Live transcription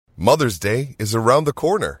Mother's Day is around the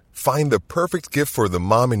corner. Find the perfect gift for the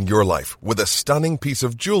mom in your life with a stunning piece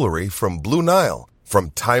of jewelry from Blue Nile.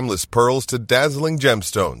 From timeless pearls to dazzling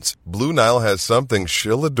gemstones, Blue Nile has something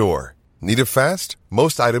she'll adore. Need it fast?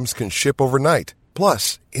 Most items can ship overnight.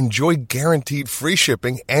 Plus, enjoy guaranteed free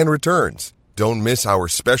shipping and returns. Don't miss our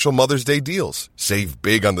special Mother's Day deals. Save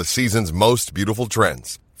big on the season's most beautiful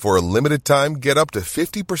trends. For a limited time, get up to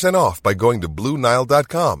 50% off by going to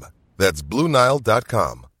BlueNile.com. That's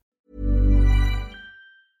BlueNile.com.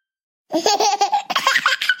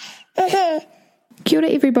 Kia ora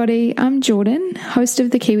everybody, I'm Jordan, host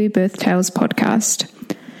of the Kiwi Birth Tales podcast.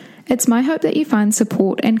 It's my hope that you find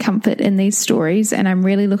support and comfort in these stories, and I'm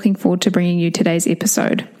really looking forward to bringing you today's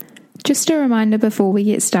episode. Just a reminder before we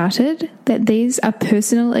get started that these are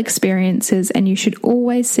personal experiences and you should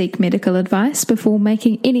always seek medical advice before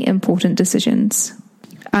making any important decisions.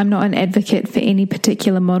 I'm not an advocate for any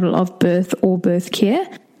particular model of birth or birth care,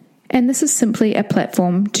 and this is simply a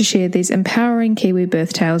platform to share these empowering Kiwi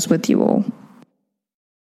birth tales with you all.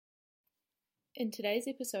 In today's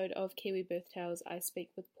episode of Kiwi Birth Tales, I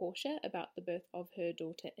speak with Portia about the birth of her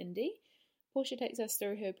daughter Indy. Portia takes us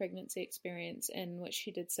through her pregnancy experience in which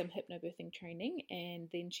she did some hypnobirthing training, and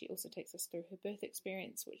then she also takes us through her birth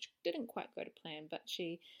experience, which didn't quite go to plan, but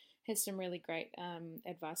she has some really great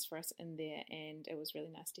advice for us in there, and it was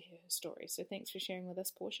really nice to hear her story. So thanks for sharing with us,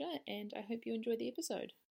 Portia, and I hope you enjoy the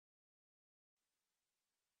episode.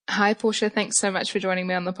 Hi, Portia. Thanks so much for joining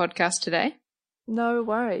me on the podcast today. No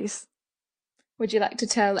worries. Would you like to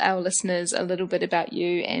tell our listeners a little bit about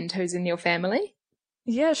you and who's in your family?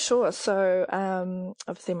 Yeah, sure. So,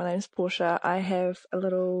 obviously my name's Portia. I have a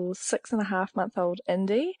little 6.5-month-old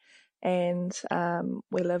Indy, and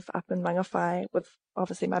we live up in Mangawhai with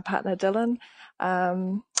obviously my partner Dylan.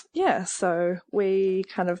 So we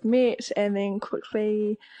kind of met and then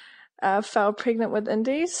quickly fell pregnant with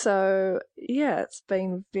Indy. So yeah, it's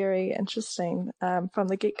been very interesting from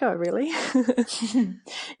the get-go, really.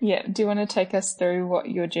 Yeah. Do you want to take us through what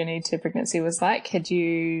your journey to pregnancy was like? Had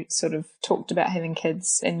you sort of talked about having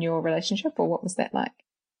kids in your relationship, or what was that like?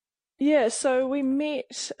 Yeah, so we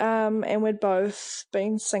met and we'd both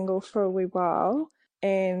been single for a wee while,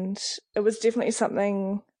 and it was definitely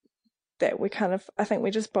something that I think we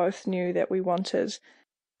just both knew that we wanted.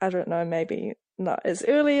 I don't know, maybe not as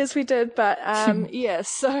early as we did, but yeah,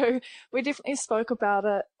 so we definitely spoke about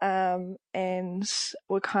it, and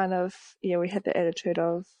we we had the attitude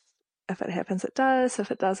of, if it happens, it does. If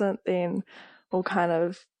it doesn't, then we'll kind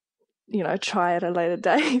of, try at a later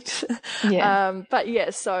date. Yeah. But yeah,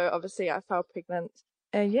 so obviously I fell pregnant,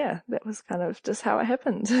 and yeah, that was kind of just how it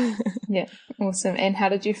happened. Yeah, awesome. And how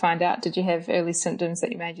did you find out? Did you have early symptoms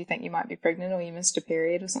that made you think you might be pregnant, or you missed a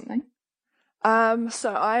period or something?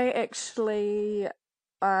 So I actually,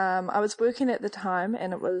 I was working at the time,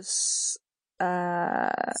 and it was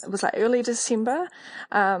like early December,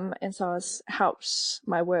 and so I helped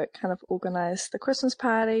my work kind of organise the Christmas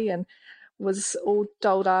party, and was all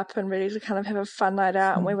dolled up and ready to kind of have a fun night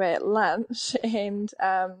out. And we were at lunch, and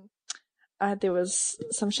there was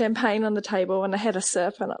some champagne on the table, and I had a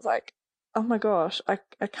sip, and I was like, oh my gosh, I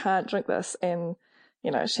can't drink this, and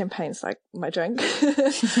champagne's like my drink.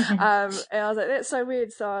 And I was like, that's so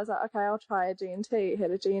weird. So I was like, okay, I'll try a G&T. Had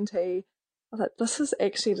a G&T. I was like, this is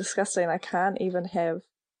actually disgusting. I can't even have,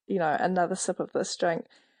 another sip of this drink.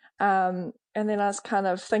 And then I was kind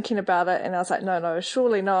of thinking about it, and I was like, no,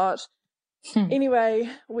 surely not. Anyway,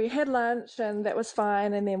 we had lunch, and that was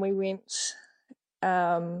fine. And then we went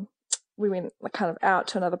kind of out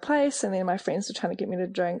to another place, and then my friends were trying to get me to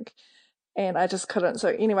drink, and I just couldn't. So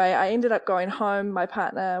anyway, I ended up going home. My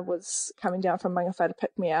partner was coming down from Mangawhai to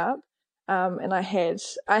pick me up. And I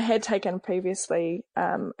had taken previously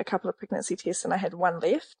a couple of pregnancy tests, and I had one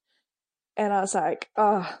left. And I was like,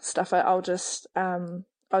 oh, stuff it. I'll just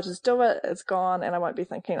do it. It's gone, and I won't be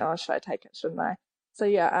thinking, oh, should I take it? Shouldn't I? So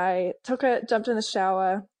yeah, I took it, jumped in the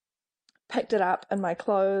shower, picked it up in my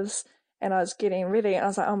clothes, and I was getting ready, and I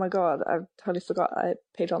was like, oh my God, I totally forgot I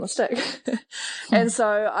peed on the stick. And so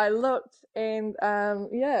I looked, and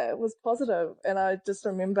it was positive. And I just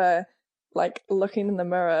remember like looking in the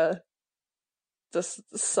mirror,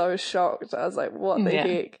 just so shocked. I was like, what the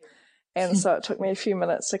heck? And so it took me a few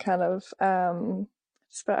minutes to kind of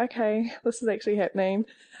just go, okay, this is actually happening.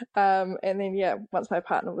 And then once my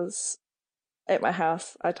partner was at my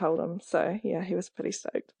house, I told him. So yeah, he was pretty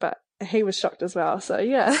stoked, but he was shocked as well. So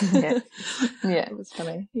yeah. It was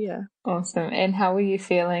funny. Yeah. Awesome. And how were you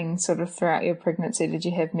feeling sort of throughout your pregnancy? Did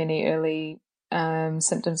you have many early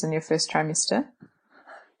symptoms in your first trimester?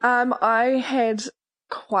 I had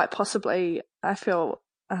quite possibly, I feel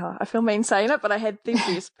I feel mean saying it, but I had the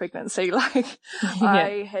best pregnancy. Like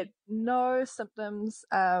I had no symptoms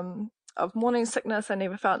of morning sickness. I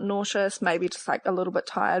never felt nauseous, maybe just like a little bit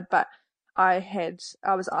tired, but I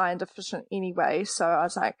was iron deficient anyway. So I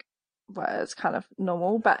was like, well, it's kind of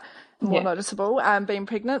normal, but more noticeable being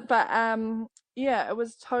pregnant. But yeah, it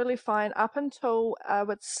was totally fine up until I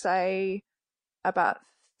would say about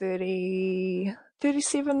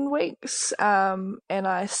 37 weeks. And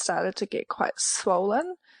I started to get quite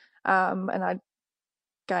swollen. And I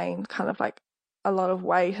gained kind of like a lot of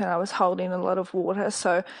weight and I was holding a lot of water.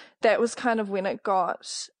 So that was kind of when it got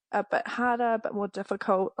a bit harder, a bit more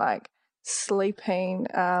difficult, like sleeping.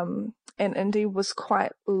 And Indy was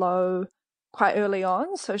quite low quite early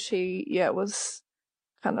on. So she, was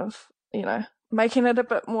kind of, making it a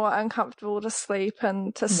bit more uncomfortable to sleep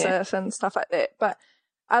and to sit and stuff like that. But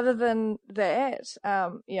other than that,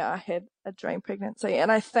 I had a dream pregnancy.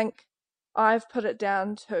 And I think I've put it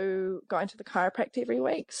down to going to the chiropractor every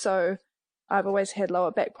week. So I've always had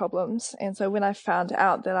lower back problems. And so when I found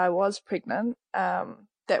out that I was pregnant,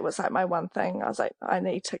 that was like my one thing. I was like, I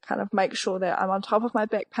need to kind of make sure that I'm on top of my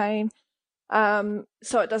back pain,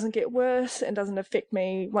 so it doesn't get worse and doesn't affect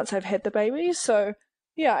me once I've had the baby. So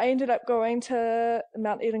yeah, I ended up going to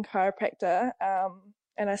Mount Eden chiropractor,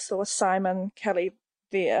 and I saw Simon Kelly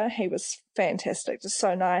there. He was fantastic, just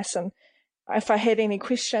so nice. And if I had any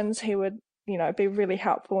questions, he would, be really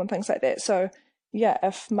helpful and things like that. So yeah,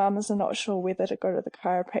 if mums are not sure whether to go to the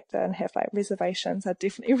chiropractor and have like reservations, I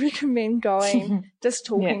definitely recommend going, just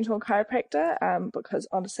talking to a chiropractor, because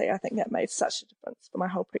honestly, I think that made such a difference for my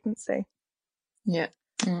whole pregnancy. Yeah.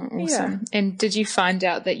 Awesome. Yeah. And did you find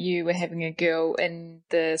out that you were having a girl in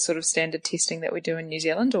the sort of standard testing that we do in New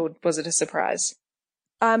Zealand, or was it a surprise?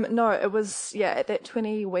 No, it was, at that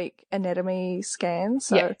 20-week anatomy scan.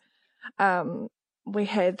 So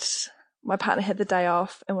my partner had the day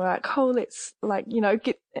off and we're like, cool, let's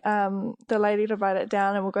get the lady to write it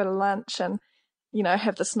down and we'll go to lunch and,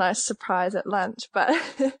 have this nice surprise at lunch. But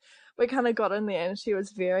we kind of got in there and she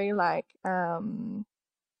was very like,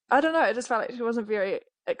 I don't know, it just felt like she wasn't very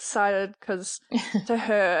excited because to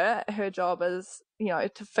her job is,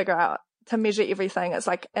 to figure out, to measure everything. It's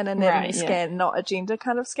like an anatomy scan, not a gender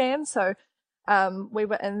kind of scan. So we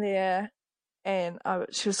were in there and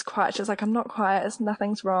she was like, I'm not quiet,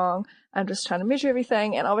 nothing's wrong. I'm just trying to measure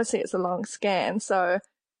everything. And obviously it's a long scan. So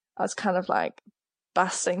I was kind of like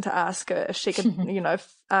busting to ask her if she could,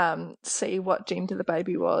 see what gender the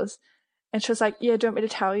baby was. And she was like, yeah, do you want me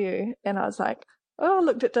to tell you? And I was like, I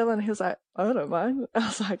looked at Dylan. He was like, I don't mind. I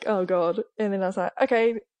was like, oh God. And then I was like,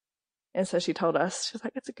 okay. And so she told us, she was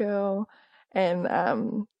like, it's a girl. And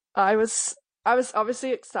I was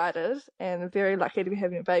obviously excited and very lucky to be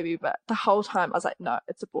having a baby, but the whole time I was like, no,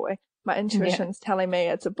 it's a boy. My intuition's telling me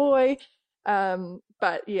it's a boy.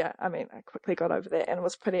 But yeah, I mean, I quickly got over that and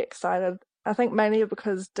was pretty excited. I think mainly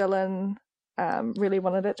because Dylan really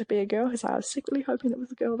wanted it to be a girl. He's like, I was secretly hoping it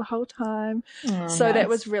was a girl the whole time. Oh, so nice. That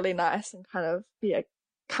was really nice and kind of,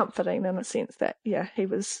 comforting in a sense that, he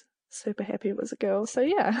was super happy it was a girl. So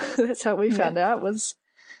yeah, that's how we found out, was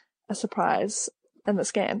a surprise in the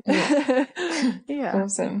scan. Yeah.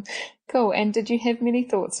 Awesome. Cool. And did you have many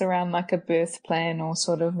thoughts around like a birth plan or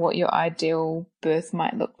sort of what your ideal birth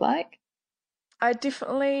might look like? I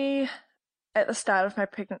definitely, at the start of my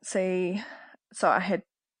pregnancy, so I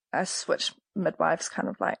switched midwives kind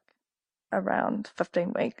of like around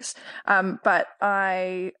 15 weeks. But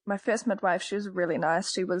my first midwife, she was really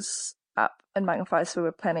nice. She was up in Mangawhai, so we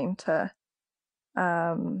were planning to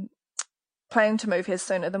move here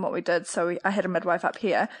sooner than what we did. So I had a midwife up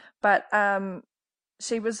here, but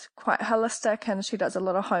she was quite holistic and she does a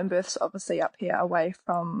lot of home births, obviously up here away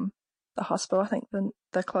from the hospital. I think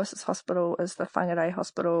the closest hospital is the Whangarei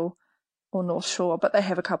Hospital or North Shore, but they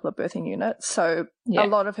have a couple of birthing units. So a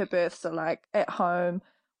lot of her births are like at home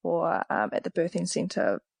or at the birthing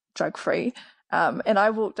centre, drug-free. And I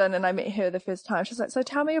walked in and I met her the first time. She was like, so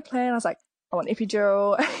tell me your plan. I was like, I want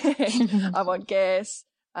epidural, I want gas.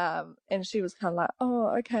 And she was kind of like,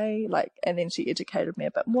 oh, okay. And then she educated me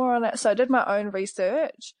a bit more on it. So I did my own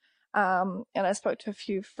research. And I spoke to a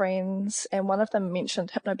few friends and one of them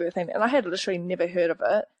mentioned hypnobirthing and I had literally never heard of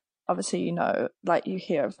it. Obviously, you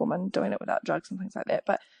hear of women doing it without drugs and things like that,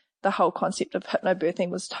 but the whole concept of hypnobirthing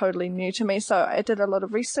was totally new to me. So I did a lot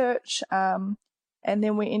of research, and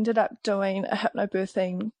then we ended up doing a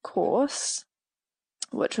hypnobirthing course,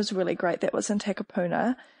 which was really great. That was in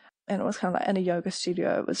Takapuna, and it was kind of like in a yoga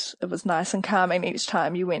studio. It was nice and calming each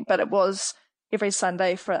time you went, but it was every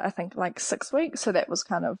Sunday for I think like 6 weeks. So that was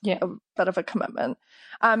kind of a bit of a commitment.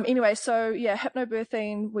 Anyway, so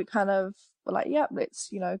hypnobirthing, we kind of were like, yep, let's,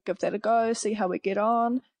 give that a go, see how we get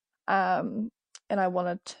on. And I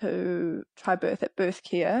wanted to try birth at birth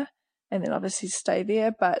care and then obviously stay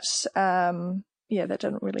there. But that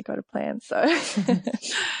didn't really go to plan. So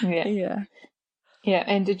Yeah. Yeah.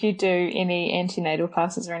 And did you do any antenatal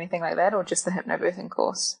classes or anything like that, or just the hypnobirthing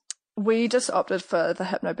course? We just opted for the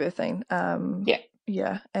hypnobirthing.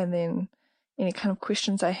 Yeah. And then any kind of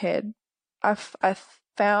questions I had, I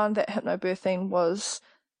found that hypnobirthing was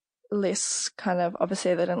less kind of,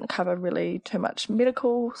 obviously they didn't cover really too much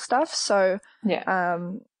medical stuff. So I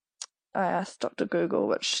asked Dr. Google,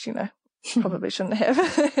 which, probably shouldn't have.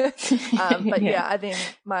 But I then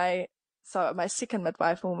my second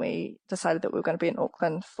midwife, when we decided that we were going to be in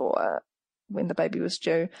Auckland for when the baby was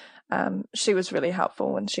due, she was really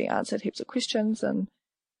helpful and she answered heaps of questions, and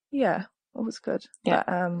it was good. Yeah.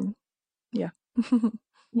 But,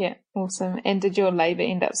 yeah, awesome. And did your labour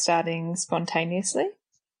end up starting spontaneously?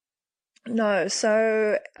 No,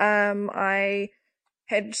 so I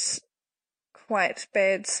had quite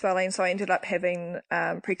bad swelling, so I ended up having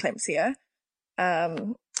Pre-Eclampsia,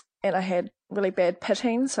 and I had really bad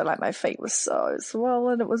pitting, so like my feet were so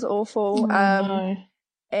swollen, it was awful. No.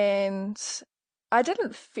 And I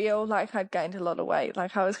didn't feel like I'd gained a lot of weight.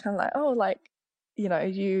 Like I was kind of like, oh, like,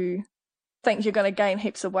 you think you're going to gain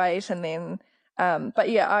heaps of weight, and then but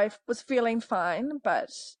I was feeling fine, but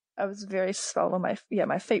I was very swollen.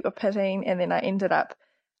 My feet were pitting, and then I ended up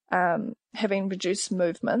having reduced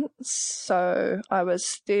movements. So I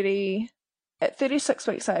was 30. At 36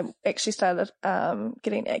 weeks, I actually started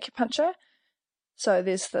getting acupuncture. So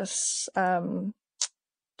there's this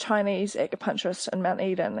Chinese acupuncturist in Mount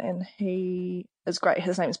Eden, and he is great.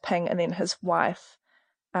 His name's Ping, and then his wife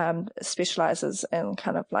specializes in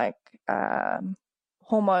kind of like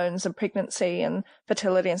hormones and pregnancy and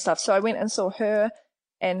fertility and stuff. So I went and saw her,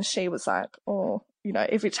 and she was like,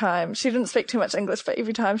 every time, she didn't speak too much English, but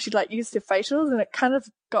every time she'd like use her facials, and it kind of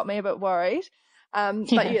got me a bit worried.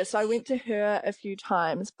 So I went to her a few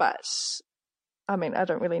times, but I mean, I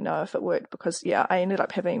don't really know if it worked because I ended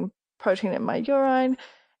up having protein in my urine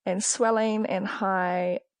and swelling and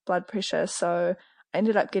high blood pressure. So I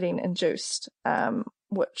ended up getting induced,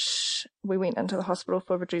 which we went into the hospital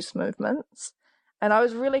for reduced movements. And I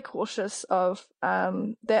was really cautious of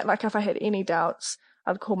that. Like if I had any doubts,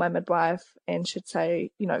 I'd call my midwife and she'd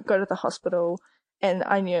say, go to the hospital. And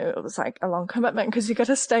I knew it was like a long commitment because you got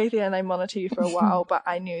to stay there and they monitor you for a while. But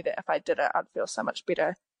I knew that if I did it, I'd feel so much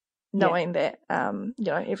better knowing that,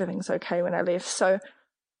 everything's okay when I left. So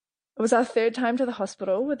it was our third time to the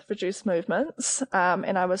hospital with reduced movements.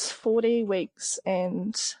 And I was 40 weeks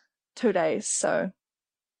and 2 days. So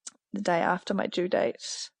the day after my due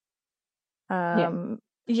date. I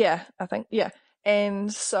think.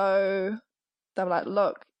 And so they were like,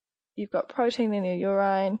 look, you've got protein in your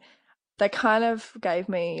urine. They kind of gave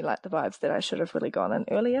me like the vibes that I should have really gone in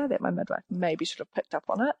earlier, that my midwife maybe should have picked up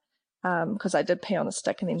on it, because I did pee on a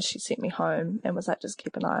stick, and then she sent me home and was like, just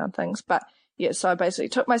keep an eye on things. But so I basically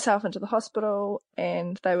took myself into the hospital,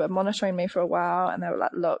 and they were monitoring me for a while, and they were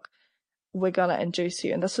like, look, we're going to induce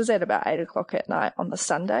you. And this was at about 8:00 at night on the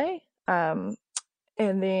Sunday. And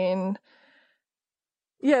then,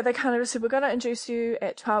 they kind of said, we're going to induce you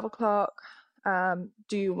at 12:00.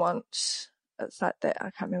 Do you want... It's like that,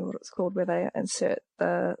 I can't remember what it's called, where they insert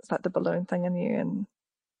it's like the balloon thing in you and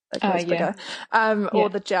it goes bigger. Or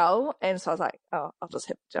the gel. And so I was like, I'll just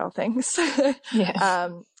have the gel things. So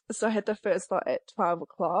I had the first lot at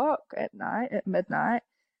 12:00 at midnight.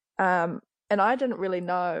 And I didn't really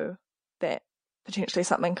know that potentially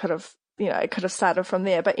something could have, it could have started from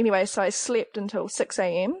there. But anyway, so I slept until 6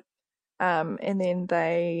 a.m. And then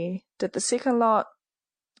they did the second lot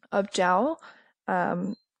of gel.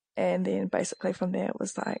 And then basically from there, it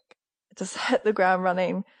was like, it just hit the ground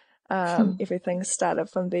running. Everything started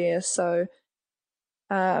from there. So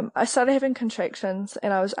I started having contractions,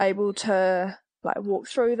 and I was able to like walk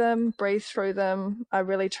through them, breathe through them. I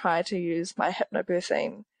really tried to use my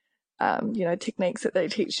hypnobirthing, techniques that they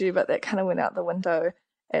teach you, but that kind of went out the window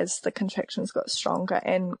as the contractions got stronger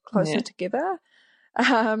and closer together.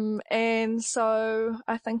 And so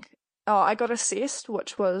I think, I got assessed,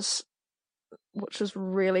 which was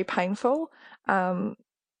really painful.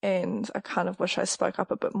 And I kind of wish I spoke up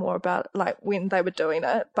a bit more about like when they were doing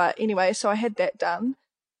it. But anyway, so I had that done.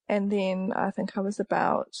 And then I think I was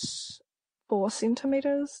about 4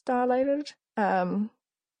 centimeters dilated. And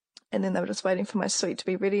then they were just waiting for my suite to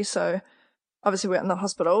be ready. So obviously we're in the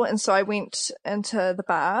hospital. And so I went into the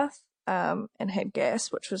bath, and had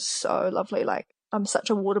gas, which was so lovely. Like I'm such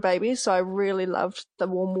a water baby. So I really loved the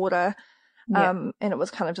warm water. And it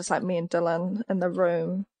was kind of just like me and Dylan in the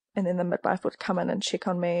room, and then the midwife would come in and check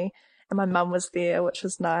on me. my mum was there, which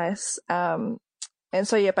was nice. And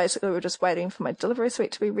so, yeah, basically we were just waiting for my delivery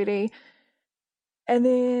suite to be ready. And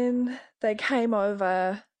then they came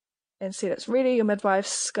over and said, it's ready. Your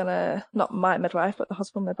midwife's gonna, not my midwife, but the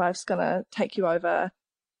hospital midwife's gonna take you over,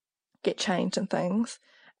 get changed and things.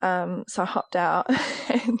 So I hopped out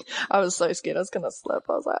and I was so scared I was going to slip.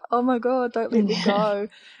 I was like, oh my God, don't let me go.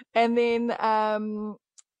 And then,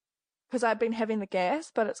 because I've been having the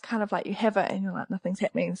gas, but it's kind of like you have it and you're like, nothing's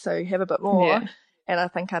happening. So you have a bit more. Yeah. And I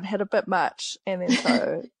think I'd had a bit much. And then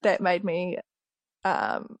so that made me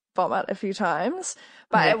vomit a few times.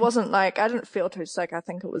 But it wasn't like, I didn't feel too sick. I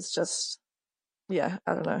think it was just, I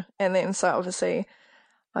don't know. And then so obviously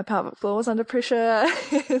my pelvic floor was under pressure.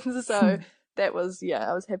 So that was,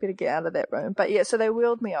 I was happy to get out of that room. But so they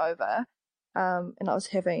wheeled me over, and I was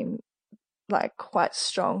having like quite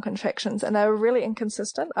strong contractions and they were really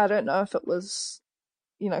inconsistent. I don't know if it was,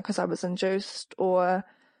 because I was induced or,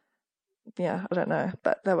 I don't know,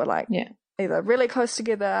 but they were like either really close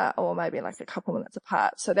together or maybe like a couple minutes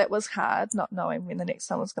apart. So that was hard, not knowing when the next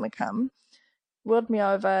one was going to come. Wheeled me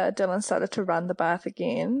over, Dylan started to run the bath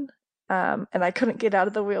again. And I couldn't get out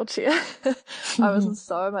of the wheelchair. I was in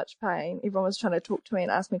so much pain. Everyone was trying to talk to me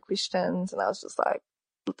and ask me questions. And I was just like,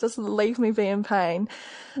 just leave me be in pain.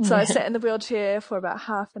 So I sat in the wheelchair for about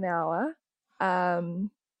half an hour. And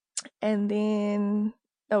then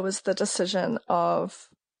it was the decision of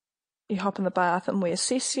you hop in the bath and we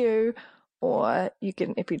assess you or you get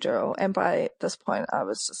an epidural. And by this point,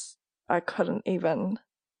 I couldn't even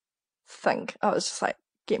think. I was just like,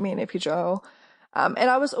 get me an epidural. And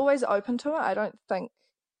I was always open to it. I don't think,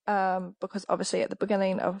 because obviously at the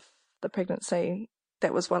beginning of the pregnancy,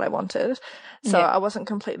 that was what I wanted. So I wasn't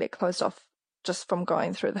completely closed off just from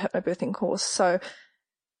going through the hypnobirthing course. So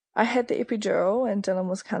I had the epidural and Dylan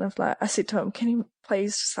was kind of like, I said to him, can you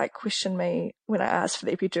please just like question me when I asked for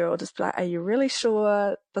the epidural, just be like, are you really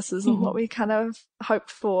sure this isn't what we kind of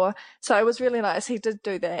hoped for? So it was really nice. He did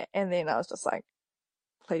do that. And then I was just like,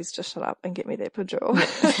 please just shut up and get me the epidural.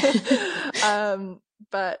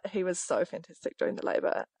 But he was so fantastic during the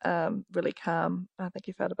labour, really calm. I think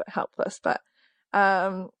he felt a bit helpless, but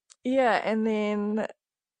and then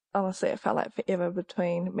honestly it felt like forever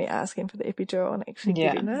between me asking for the epidural and actually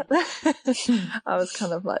getting it. I was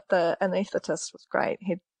kind of like, the anaesthetist was great.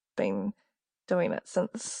 He'd been doing it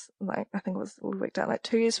since like, I think we worked out like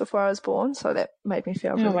 2 years before I was born, so that made me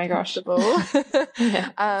feel really comfortable.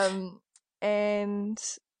 And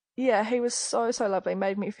he was so lovely,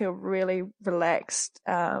 made me feel really relaxed,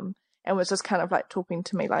 and was just kind of like talking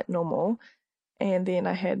to me like normal. And then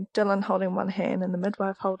I had Dylan holding one hand and the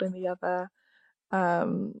midwife holding the other,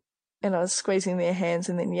 and I was squeezing their hands.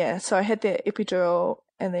 And then so I had the epidural,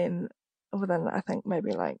 and then within I think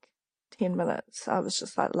maybe like 10 minutes I was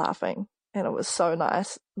just like laughing, and it was so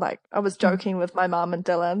nice. Like I was joking with my mum and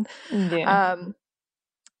Dylan.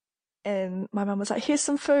 And my mum was like, here's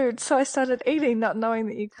some food. So I started eating, not knowing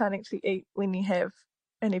that you can't actually eat when you have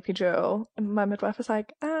an epidural. And my midwife was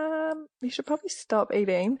like, you should probably stop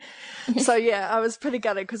eating. So I was pretty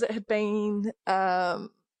gutted because it had been, I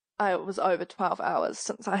was over 12 hours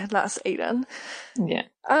since I had last eaten.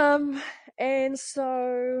 And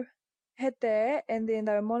so had that, and then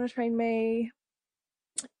they were monitoring me.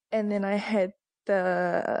 And then I had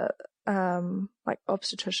the, like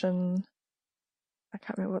obstetrician, I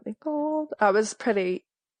can't remember what they're called. I was pretty,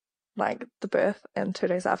 like, the birth and 2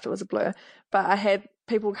 days after was a blur. But I had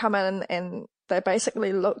people come in and they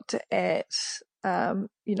basically looked at,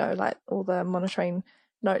 like all the monitoring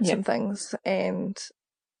notes and things. And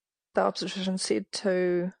the obstetrician said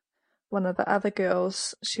to one of the other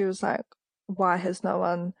girls, she was like, why has no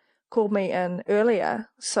one called me in earlier?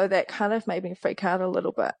 So that kind of made me freak out a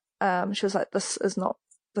little bit. She was like, this is not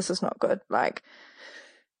good. Like,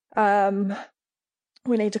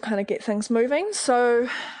 we need to kind of get things moving. So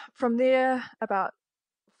from there, about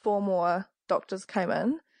 4 more doctors came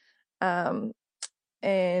in, and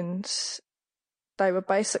they were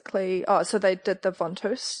basically, so they did the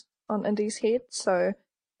Ventouse on Indy's head. So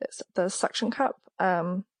it's the suction cup.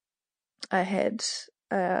 I had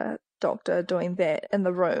a doctor doing that in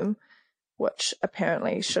the room, which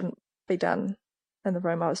apparently shouldn't be done in the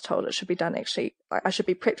room. I was told it should be done actually, like I should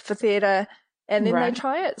be prepped for theatre and then they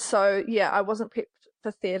try it. So I wasn't prepped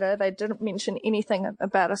for theatre. They didn't mention anything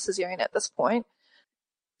about a cesarean at this point.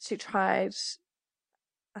 She tried,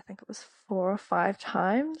 I think it was 4 or 5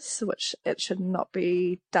 times, which it should not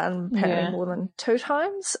be done apparently more than 2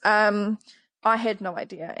 times. I had no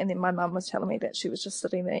idea. And then my mum was telling me that she was just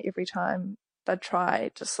sitting there every time they'd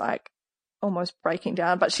try, just like almost breaking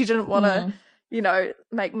down. But she didn't want to,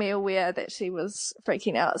 make me aware that she was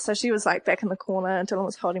freaking out. So she was like back in the corner and Dylan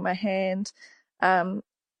was holding my hand. And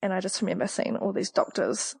I just remember seeing all these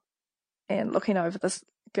doctors and looking over this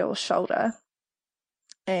girl's shoulder.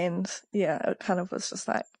 And yeah, it kind of was just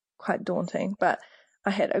like quite daunting. But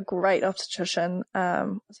I had a great obstetrician,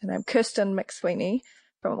 what's her name? Kirsten McSweeney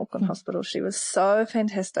from Auckland Hospital. She was so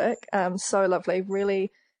fantastic, so lovely,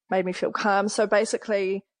 really made me feel calm. So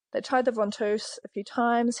basically, they tried the Ventouse a few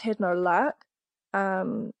times, had no luck.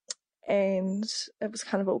 And it was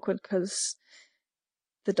kind of awkward because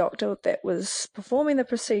the doctor that was performing the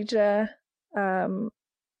procedure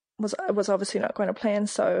was obviously not going to plan.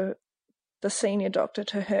 So the senior doctor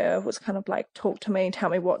to her was kind of like, talk to me, tell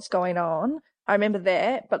me what's going on. I remember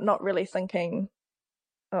that, but not really thinking,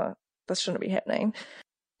 oh, this shouldn't be happening.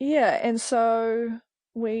 Yeah, and so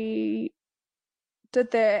we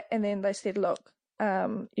did that, and then they said, look,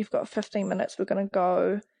 you've got 15 minutes. We're going to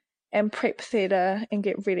go and prep theatre and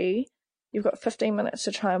get ready. You've got 15 minutes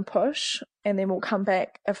to try and push, and then we'll come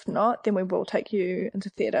back. If not, then we will take you into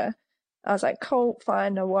theatre. I was like, cool,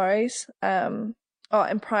 fine, no worries. And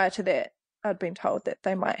prior to that, I'd been told that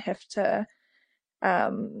they might have to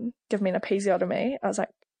give me an episiotomy. I was like,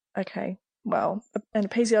 okay, well, an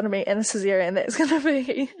episiotomy and a cesarean, that's going to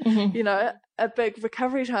be, a big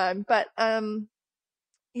recovery time. But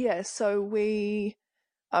yeah, so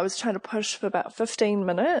I was trying to push for about 15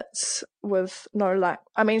 minutes with no luck.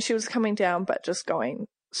 I mean, she was coming down, but just going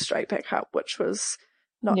straight back up, which was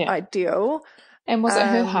not ideal. And was it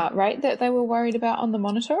her heart rate that they were worried about on the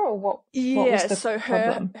monitor, or what was the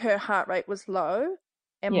problem? Her heart rate was low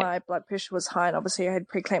and my blood pressure was high, and obviously I had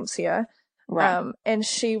preeclampsia. Right. And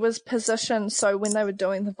she was positioned, so when they were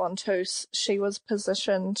doing the Ventouse, she was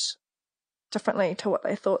positioned differently to what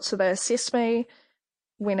they thought. So they assessed me,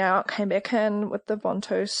 went out, came back in with the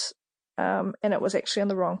Ventouse, and it was actually in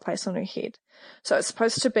the wrong place on her head. So it's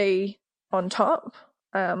supposed to be on top,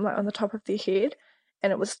 like on the top of their head,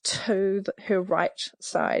 and it was to her right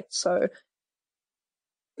side. So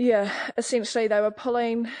yeah, essentially they were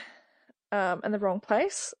pulling in the wrong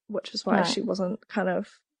place, which is why she wasn't kind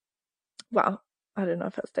of, well, I don't know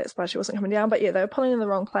if that's why she wasn't coming down, but yeah, they were pulling in the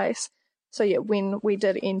wrong place. So yeah, when we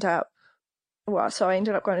did end up, so I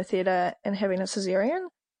ended up going to theatre and having a cesarean,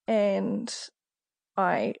 and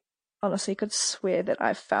I honestly could swear that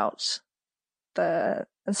I felt the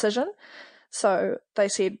incision. So they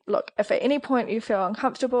said, look, if at any point you feel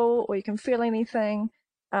uncomfortable or you can feel anything,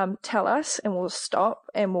 tell us and we'll stop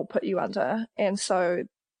and we'll put you under. And so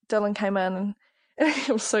Dylan came in and it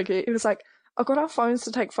was so cute. He was like, I've got our phones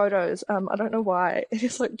to take photos. I don't know why. And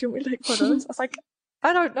he's like, do you want me to take photos? I was like,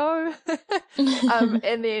 I don't know.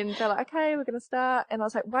 And then they're like, okay, we're going to start. And I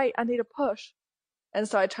was like, wait, I need a push. And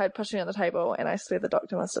so I tried pushing on the table, and I swear the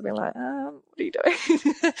doctor must have been like, what are you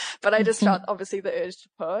doing? But I just felt obviously the urge to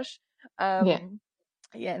push. Yeah,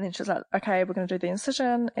 and then she was like, okay, we're going to do the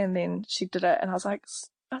incision. And then she did it, and I was like,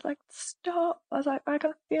 stop. I was like, I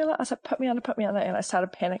can feel it. I was like, put me under. And I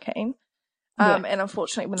started panicking. And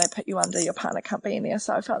unfortunately, when they put you under, your partner can't be in there.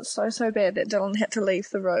 So I felt so bad that Dylan had to leave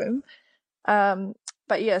the room.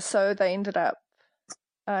 But yeah, so I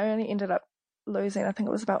only ended up losing, I think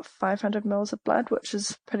it was about 500 mils of blood, which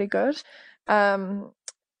is pretty good. And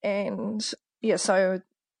yeah, so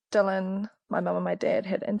Dylan, my mum and my dad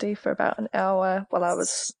had Indy for about an hour while I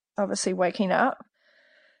was obviously waking up.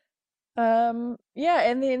 And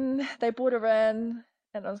then they brought her in,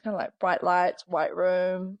 and it was kind of like bright lights, white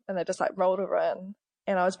room, and they just like rolled her in.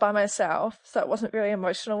 And I was by myself, so it wasn't very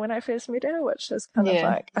emotional when I first met her, which is kind of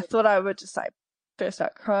like, I thought I would just like burst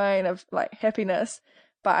out crying of like happiness,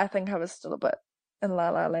 but I think I was still a bit in la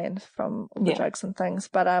la land from all the drugs and things.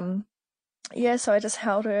 But so I just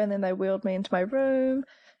held her, and then they wheeled me into my room.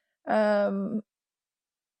 Honestly,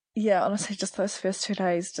 just those first 2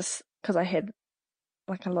 days, just because I had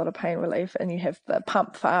like a lot of pain relief, and you have the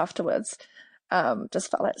pump for afterwards,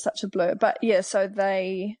 just felt like such a blur. But yeah, so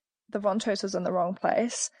the Ventouse was in the wrong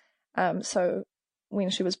place. So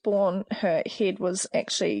when she was born, her head was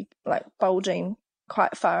actually like bulging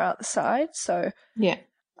quite far out the side. So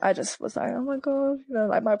I just was like, oh my God,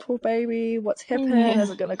 like my poor baby, what's happened? Is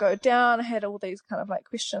it going to go down? I had all these kind of like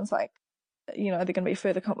questions, like, are there going to be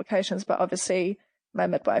further complications? But obviously my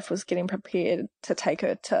midwife was getting prepared to take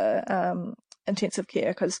her to intensive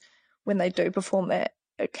care, because when they do perform that,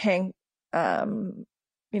 it can,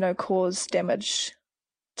 cause damage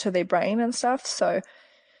to their brain and stuff. So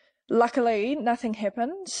luckily nothing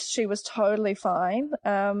happened. She was totally fine.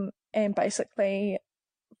 And basically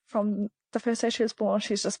from the first day she was born,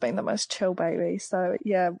 she's just been the most chill baby. So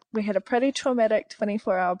yeah, we had a pretty traumatic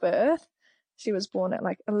 24-hour birth. She was born at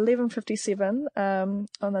like 11:57 on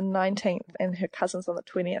the 19th, and her cousin's on the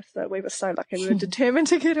 20th. So we were so lucky. We were determined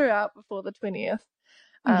to get her out before the 20th.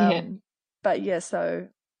 But yeah, so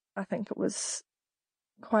I think it was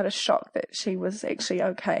quite a shock that she was actually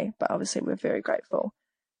okay. But obviously, we're very grateful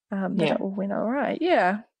that it all went all right.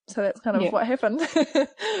 Yeah. So that's kind of what happened.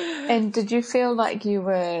 And did you feel like you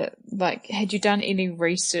were, like, had you done any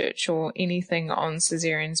research or anything on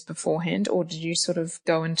cesareans beforehand, or did you sort of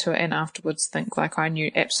go into it and afterwards think, like, I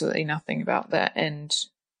knew absolutely nothing about that? And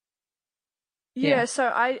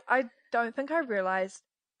so I don't think I realised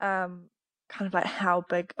kind of like how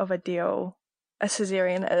big of a deal a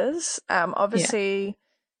cesarean is. Obviously,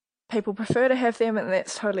 people prefer to have them, and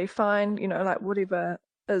that's totally fine, you know, like whatever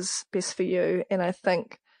is best for you. And I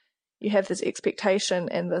think you have this expectation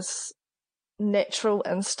and this natural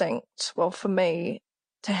instinct, well, for me,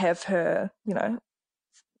 to have her, you know,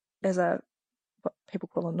 as a, what people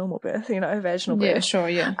call a normal birth, you know, vaginal birth. Yeah, sure,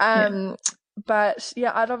 But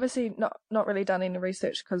yeah, I'd obviously not really done any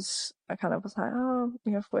research because I kind of was like, oh,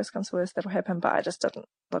 you know, if worst comes to worst, that'll happen. But I just didn't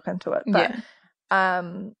look into it. But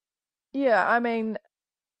I mean,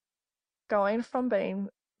 going from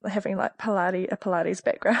having like a Pilates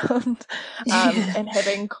background and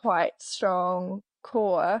having quite strong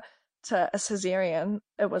core to a cesarean,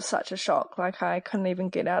 it was such a shock. Like I couldn't even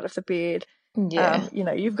get out of the bed. You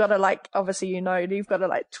know, you've got to like, obviously, you know, you've got to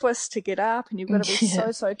like twist to get up, and you've got to be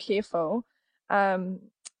so careful.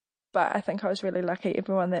 But I think I was really lucky.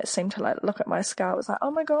 Everyone that seemed to like look at my scar was like, oh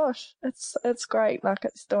my gosh, it's great. Like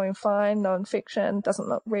it's doing fine. No infection, doesn't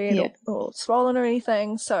look red or swollen or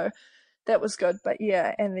anything. So that was good. But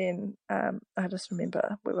yeah, and then I just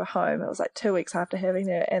remember we were home. It was like 2 weeks after having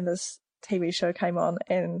her, and this TV show came on,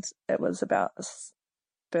 and it was about this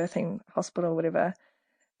birthing hospital or whatever,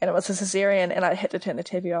 and it was a cesarean, and I had to turn the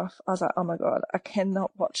TV off. I was like, oh my God, I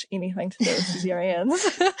cannot watch anything to do with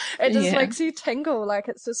cesareans. It just makes you tingle. Like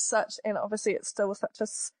it's just such, and obviously it's still such a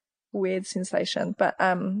weird sensation. But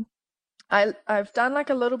I've done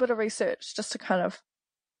like a little bit of research just to kind of,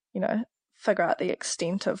 you know, figure out the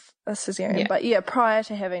extent of a cesarean. But yeah, prior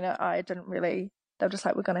to having it, I didn't really, they were just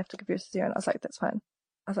like, we're going to have to give you a cesarean. I was like, that's fine.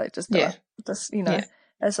 I was like, just do it. Just, you know,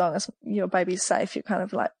 as long as your baby's safe, you kind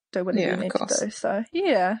of like do whatever you need to do. So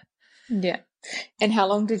yeah. And how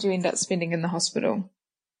long did you end up spending in the hospital?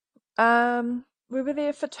 We were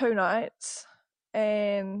there for 2 nights,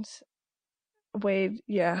 and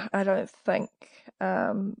I don't think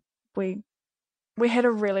we had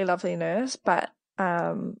a really lovely nurse, but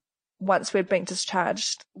once we'd been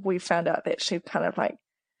discharged, we found out that she kind of like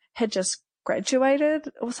had just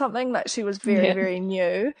graduated or something. Like she was very, very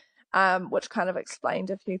new, which kind of explained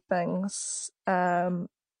a few things.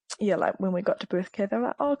 Like when we got to birth care, they were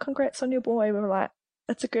like, oh, congrats on your boy. We were like,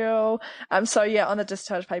 it's a girl. So yeah, on the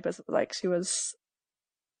discharge papers, like she was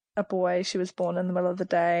a boy. She was born in the middle of the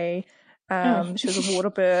day. She was a water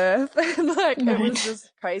birth. Like it was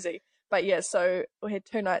just crazy. But yeah, so we had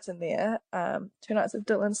 2 nights in there, 2 nights of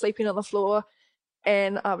Dylan sleeping on the floor,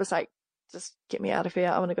 and I was like, just get me out of here.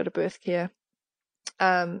 I want to go to birth care.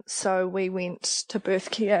 So we went to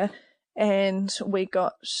birth care, and we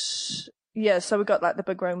got like the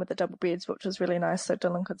big room with the double beds, which was really nice, so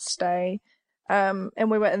Dylan could stay. And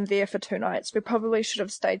we were in there for 2 nights. We probably should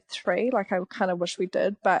have stayed 3, like I kind of wish we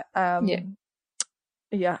did, but I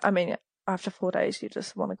mean, after 4 days, you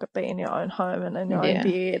just want to be in your own home and in your own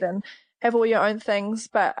bed and have all your own things.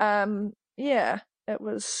 But it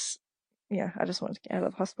was, I just wanted to get out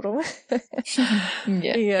of the hospital.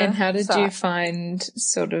 And how did you find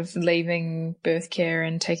sort of leaving birth care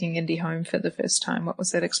and taking Indy home for the first time? What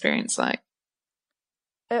was that experience like?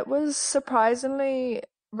 It was surprisingly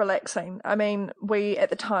relaxing. I mean, we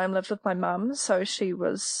at the time lived with my mum, so she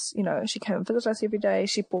was, you know, she came and visited us every day.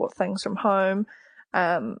 She bought things from home.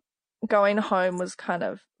 Going home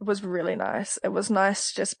was really nice. It was nice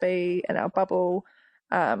to just be in our bubble,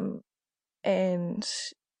 and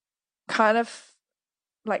kind of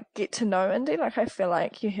like get to know Indy. Like I feel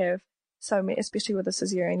like you have so many, especially with a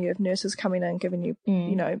cesarean, you have nurses coming in giving you,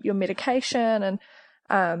 you know, your medication,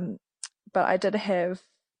 and but I did have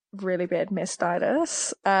really bad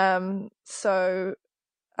mastitis. So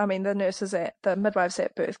I mean, the midwives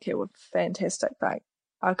at birth care were fantastic. Like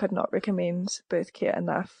I could not recommend birth care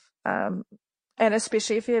enough. And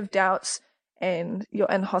especially if you have doubts and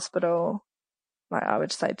you're in hospital, like I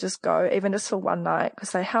would say just go, even just for 1 night,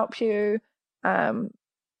 because they help you. And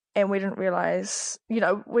we didn't realize, you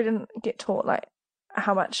know, we didn't get taught like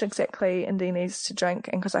how much exactly Indy needs to drink.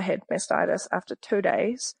 And because I had mastitis after 2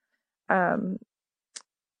 days,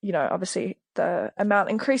 you know, obviously the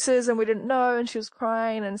amount increases, and we didn't know, and she was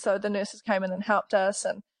crying. And so the nurses came in and helped us.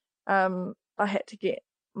 And I had to get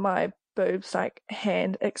my boobs like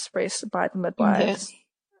hand expressed by the Yes. midwives.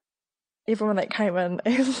 Everyone that came in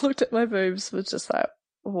and looked at my boobs was just like,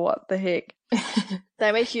 what the heck?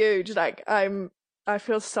 They were huge. Like I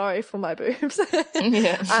feel sorry for my boobs.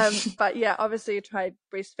 Yeah. But yeah, obviously I tried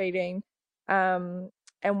breastfeeding, and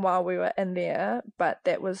while we were in there, but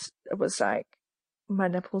it was like my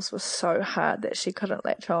nipples were so hard that she couldn't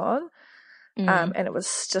latch on. And it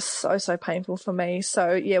was just so painful for me.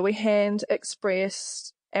 So yeah, we hand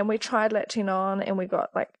expressed and we tried latching on, and we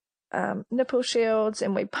got like nipple shields,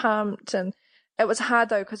 and we pumped, and it was hard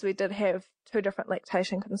though because we did have 2 different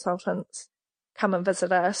lactation consultants come and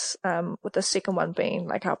visit us, with the second one being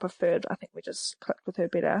like our preferred. I think we just clicked with her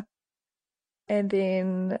better. And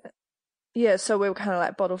then yeah, so we were kind of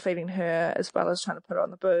like bottle feeding her as well as trying to put her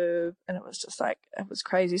on the boob, and it was just like, it was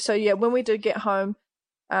crazy. So yeah, when we did get home,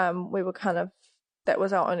 we were kind of, that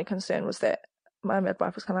was our only concern, was that my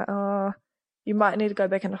midwife was kind of like, oh, you might need to go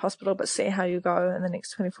back into hospital, but see how you go in the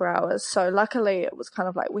next 24 hours. So luckily it was kind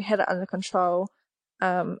of like we had it under control.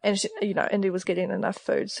 And she, Indy was getting enough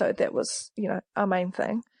food. So that was, our main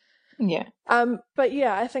thing. Yeah. But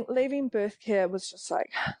yeah, I think leaving birth care was just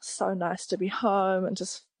like so nice to be home and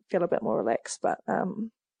just feel a bit more relaxed. But,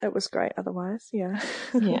 it was great otherwise. Yeah.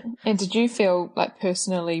 Yeah. And did you feel like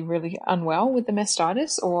personally really unwell with the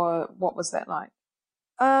mastitis, or what was that like?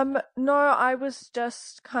 No, I was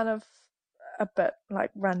just kind of a bit like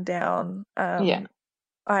run down. Yeah.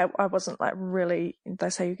 I wasn't like really, they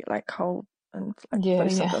say you get like cold and like Yeah,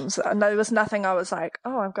 flu yeah. symptoms. No, there was nothing I was like,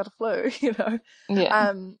 oh, I've got a flu,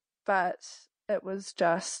 Yeah. But it was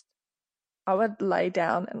just, I would lay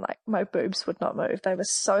down and like my boobs would not move. They were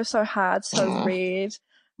so hard, so red.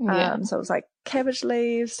 Yeah. So it was like cabbage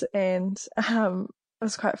leaves, and it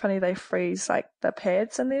was quite funny. They freeze like the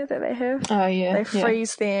pads in there that they have. Oh, yeah. They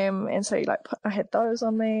freeze them, and so you like I had those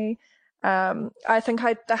on me. I think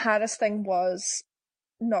the hardest thing was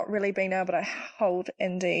not really being able to hold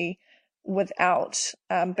Indy without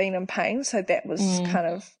being in pain. So that was kind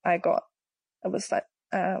of, it was like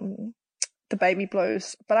the baby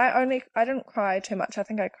blues. But I didn't cry too much. I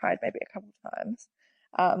think I cried maybe a couple of times.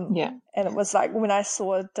 Yeah. And it was like when I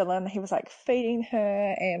saw Dylan, he was like feeding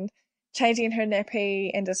her and changing her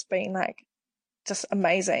nappy and just being like just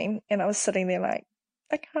amazing. And I was sitting there like,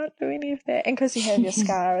 I can't do any of that. And because you have your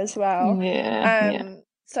scar as well. Yeah.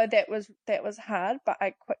 So that was hard, but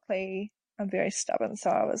I'm very stubborn. So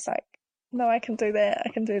I was like, no, I can do that. I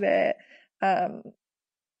can do that.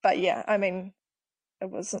 But yeah, I mean, it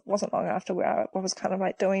wasn't long after where I was kind of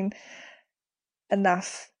like doing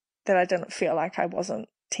enough that I didn't feel like I wasn't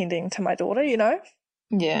tending to my daughter,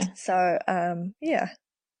 Yeah. So, yeah.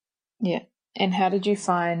 Yeah. And how did you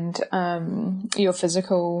find your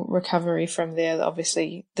physical recovery from there?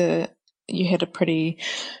 Obviously, you had a pretty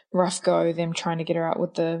rough go, them trying to get her out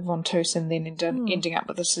with the Ventouse and then ending up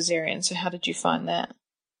with a cesarean. So how did you find that?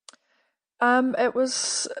 It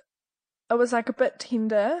was like a bit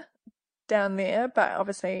tender down there, but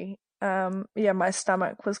obviously, my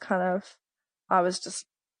stomach was kind of, I was just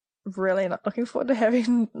really not looking forward to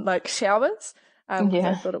having like showers.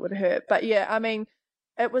 I thought it would hurt. But yeah, I mean,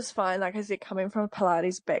 it was fine. Like I said, coming from a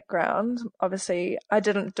Pilates background, obviously I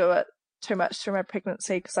didn't do it too much through my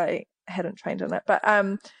pregnancy because I hadn't trained in it. But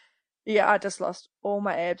I just lost all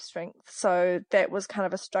my ab strength. So that was kind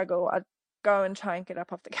of a struggle. I'd go and try and get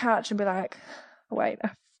up off the couch and be like, wait,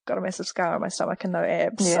 I've got a massive scar on my stomach and no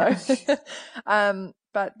abs. Yeah. So,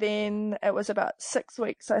 but then it was about 6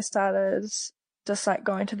 weeks I started just like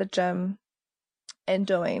going to the gym and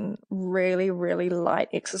doing really, really light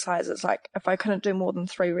exercises. Like if I couldn't do more than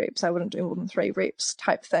 3 reps, I wouldn't do more than 3 reps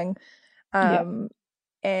type thing. And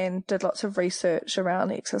did lots of research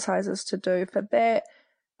around exercises to do for that.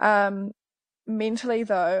 Mentally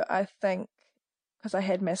though, I think because I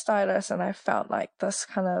had mastitis and I felt like this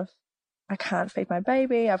kind of, I can't feed my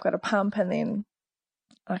baby, I've got a pump, and then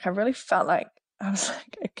like I really felt like I was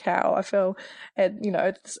like a cow. I feel,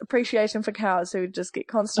 this appreciation for cows who just get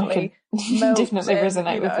constantly milked. Definitely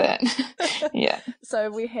resonate with that. Yeah. So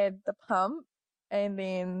we had the pump, and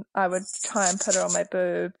then I would try and put her on my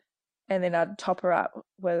boob, and then I'd top her up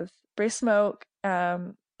with breast milk.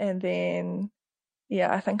 And then,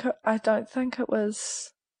 I don't think it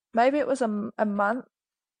was, maybe it was a month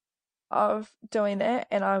of doing that,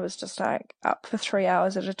 and I was just like up for 3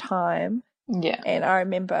 hours at a time. Yeah. And I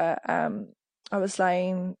remember I was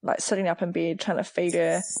sitting up in bed trying to feed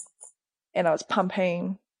her, and I was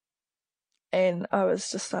pumping, and I was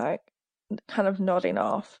just like kind of nodding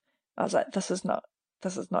off. I was like, this is not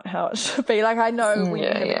how it should be. Like, I know when you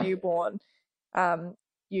have a newborn,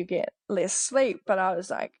 you get less sleep, but I was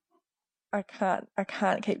like, I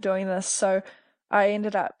can't keep doing this. So I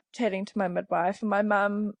ended up chatting to my midwife, and my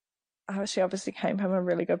mum, she obviously came from a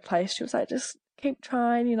really good place. She was like, just keep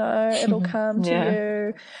trying, it'll come to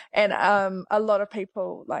you. And a lot of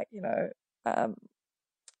people, like,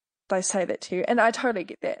 they say that to you, and I totally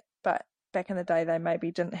get that. But back in the day, they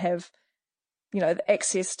maybe didn't have, the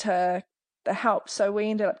access to the help. So we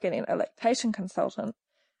ended up getting a lactation consultant,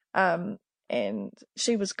 and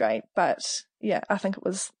she was great. But yeah, I think it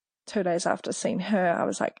was 2 days after seeing her, I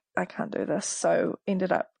was like, I can't do this. So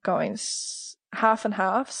ended up going half and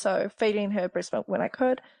half. So feeding her breast milk when I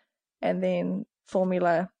could, and then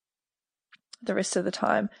formula the rest of the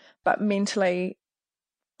time. But mentally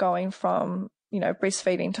going from,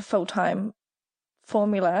 breastfeeding to full-time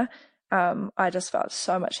formula, I just felt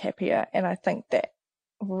so much happier. And I think that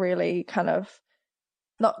really kind of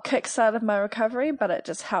not kickstarted my recovery, but it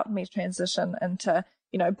just helped me transition into,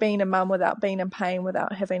 being a mum without being in pain,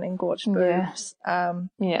 without having engorged boobs.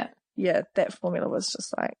 That formula was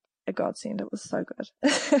just like a godsend. It was so good.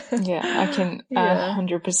 I can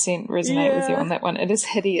 100% resonate with you on that one. It is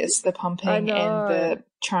hideous, the pumping and the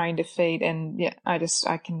trying to feed, and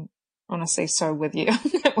I can honestly so with you on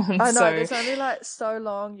that one. I know, there's only like so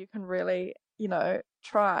long you can really,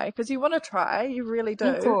 try, because you want to try, you really do.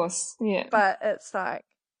 Of course, yeah. But it's like,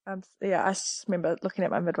 I just remember looking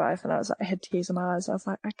at my midwife, and I was like, I had tears in my eyes. I was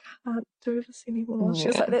like, I can't do this anymore. She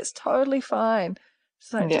was like, that's totally fine.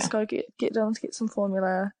 She's like, just go get Dylan to get some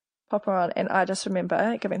formula, pop her on. And I just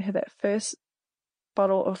remember giving her that first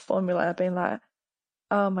bottle of formula, being like,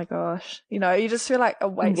 oh my gosh, you just feel like a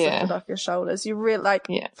weight lifted off your shoulders. You really, like,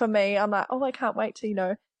 for me, I'm like, oh, I can't wait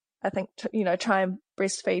to, I think, try and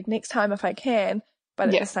breastfeed next time if I can.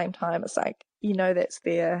 But at the same time, it's like, that's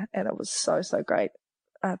there. And it was so, so great.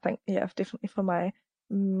 I think, definitely for my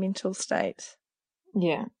mental state.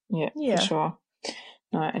 Yeah, for sure.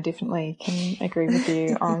 No, I definitely can agree with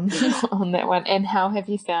you on on that one. And how have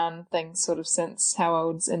you found things sort of since? How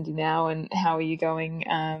old's Indy now, and how are you going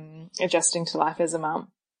adjusting to life as a mum?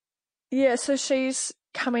 Yeah, so she's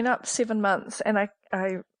coming up 7 months, and I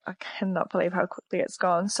cannot believe how quickly it's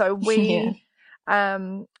gone. So we,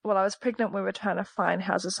 while I was pregnant, we were trying to find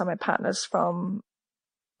houses. So my partner's from,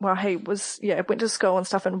 well, he was, went to school and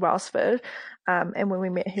stuff in Wellsford, and when we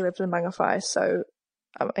met, he lived in Mangawhai. So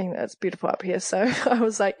I mean, it's beautiful up here. So I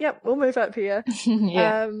was like, yep, we'll move up here.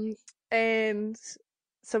 And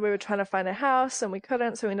so we were trying to find a house, and we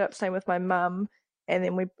couldn't. So we ended up staying with my mum, and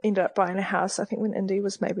then we ended up buying a house, I think when Indy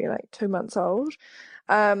was maybe like 2 months old.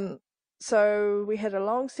 So we had a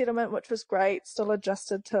long settlement, which was great, still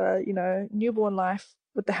adjusted to, newborn life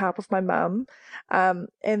with the help of my mum. And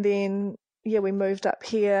then, we moved up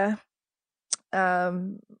here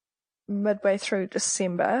midway through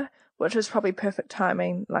December, which was probably perfect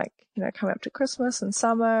timing, like, coming up to Christmas and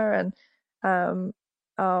summer. And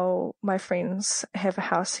my friends have a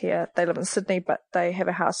house here. They live in Sydney, but they have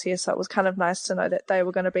a house here. So it was kind of nice to know that they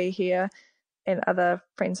were going to be here, and other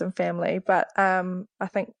friends and family. But I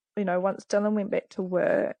think, once Dylan went back to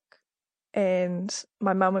work and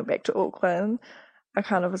my mum went back to Auckland, I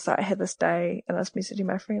kind of was like, I had this day, and I was messaging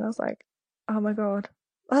my friend. I was like, oh my God.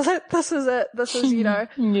 I was like, this is it. This is, I'm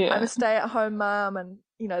a stay-at-home mum, and,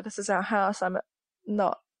 this is our house. I'm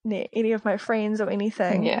not near any of my friends or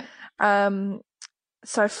anything.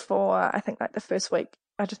 So for, I think, like the first week,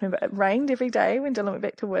 I just remember it rained every day when Dylan went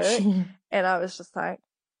back to work, and I was just like,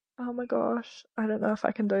 oh my gosh, I don't know if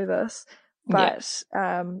I can do this. But,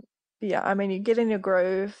 I mean, you get in your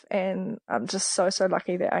groove, and I'm just so, so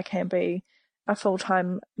lucky that I can be a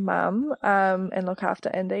full-time mum, and look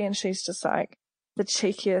after Indy, and she's just like the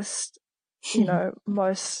cheekiest,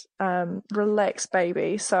 most relaxed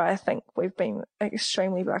baby. So I think we've been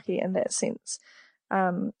extremely lucky in that sense.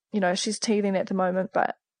 She's teething at the moment,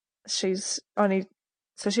 but she's only,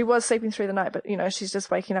 so she was sleeping through the night, but she's just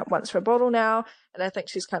waking up once for a bottle now, and I think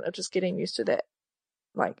she's kind of just getting used to that,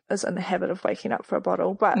 like, is in the habit of waking up for a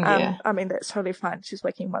bottle. But I mean, that's totally fine. She's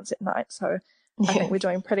waking once at night, so I think we're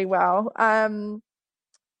doing pretty well.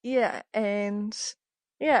 It's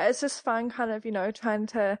just fun, kind of, trying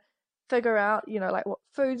to figure out, like what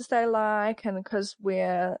foods they like, and because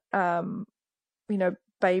we're,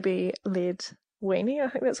 baby-led weenie, I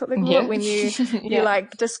think that's what they call it, when you you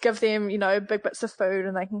like just give them, big bits of food,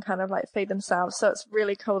 and they can kind of like feed themselves. So it's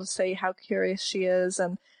really cool to see how curious she is,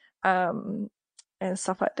 and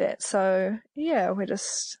stuff like that. So we're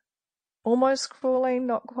just almost crawling,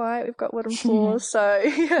 not quite. We've got wooden floors, so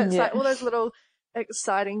it's like all those little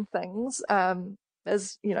exciting things.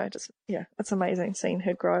 It's amazing seeing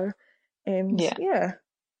her grow, and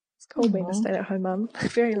It's cool being a stay-at-home mum.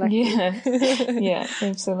 Very lucky. Yeah,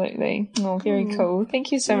 absolutely. Oh, very cool.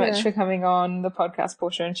 Thank you so much for coming on the podcast,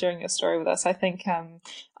 Portia, and sharing your story with us. I think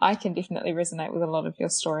I can definitely resonate with a lot of your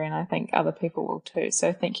story, and I think other people will too.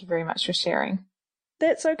 So thank you very much for sharing.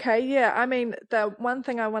 That's okay. Yeah, I mean, the one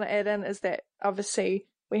thing I want to add in is that obviously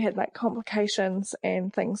we had like complications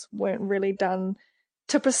and things weren't really done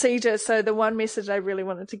to procedure. So the one message I really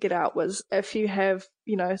wanted to get out was, if you have,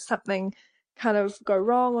 something kind of go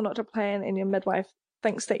wrong or not to plan and your midwife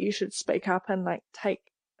thinks that you should speak up and like take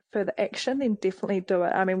further action, then definitely do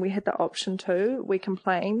it. I mean, we had the option to, we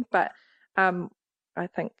complained, but I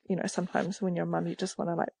think, sometimes when you're a mum, you just want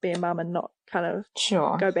to like be a mum and not kind of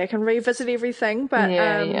go back and revisit everything. But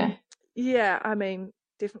I mean,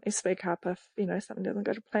 definitely speak up if, something doesn't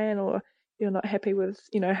go to plan or you're not happy with,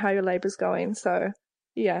 how your labour's going. So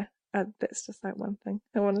yeah, that's just like one thing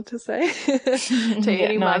I wanted to say to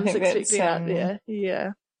any mums expecting out there.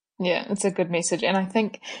 Yeah, it's a good message. And I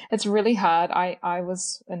think it's really hard. I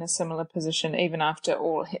was in a similar position even after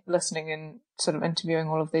all listening and sort of interviewing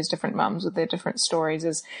all of these different mums with their different stories,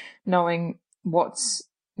 is knowing what's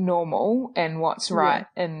normal and what's right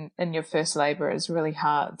in your first labour is really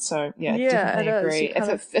hard. So definitely agree.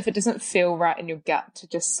 If it doesn't feel right in your gut, to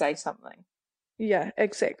just say something. Yeah,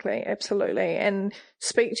 exactly. Absolutely. And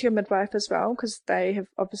speak to your midwife as well, because they have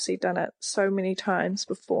obviously done it so many times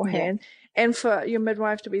beforehand. Yeah. And for your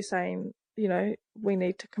midwife to be saying, we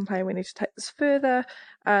need to complain, we need to take this further,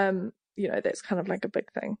 that's kind of like a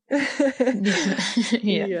big thing.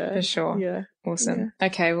 Yeah, for sure. Yeah. Awesome. Yeah.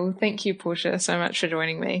 Okay. Well, thank you, Portia, so much for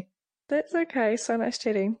joining me. That's okay. So nice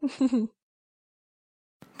chatting.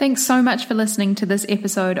 Thanks so much for listening to this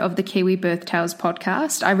episode of the Kiwi Birth Tales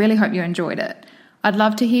podcast. I really hope you enjoyed it. I'd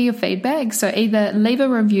love to hear your feedback, so either leave a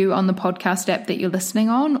review on the podcast app that you're listening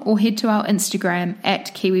on or head to our Instagram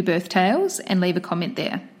at Kiwi Birth Tales and leave a comment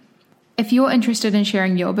there. If you're interested in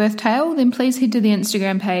sharing your birth tale, then please head to the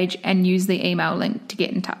Instagram page and use the email link to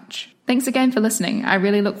get in touch. Thanks again for listening. I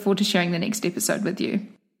really look forward to sharing the next episode with you.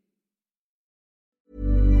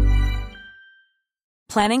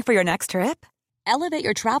 Planning for your next trip? Elevate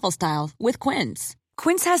your travel style with Quince.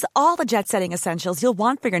 Quince has all the jet-setting essentials you'll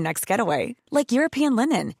want for your next getaway, like European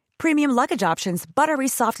linen, premium luggage options, buttery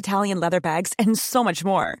soft Italian leather bags, and so much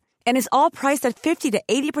more. And is all priced at 50 to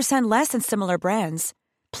 80% less than similar brands.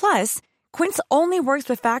 Plus, Quince only works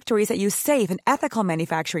with factories that use safe and ethical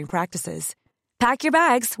manufacturing practices. Pack your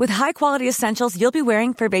bags with high-quality essentials you'll be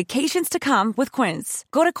wearing for vacations to come with Quince.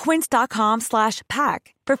 Go to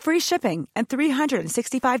quince.com/pack for free shipping and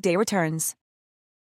 365-day returns.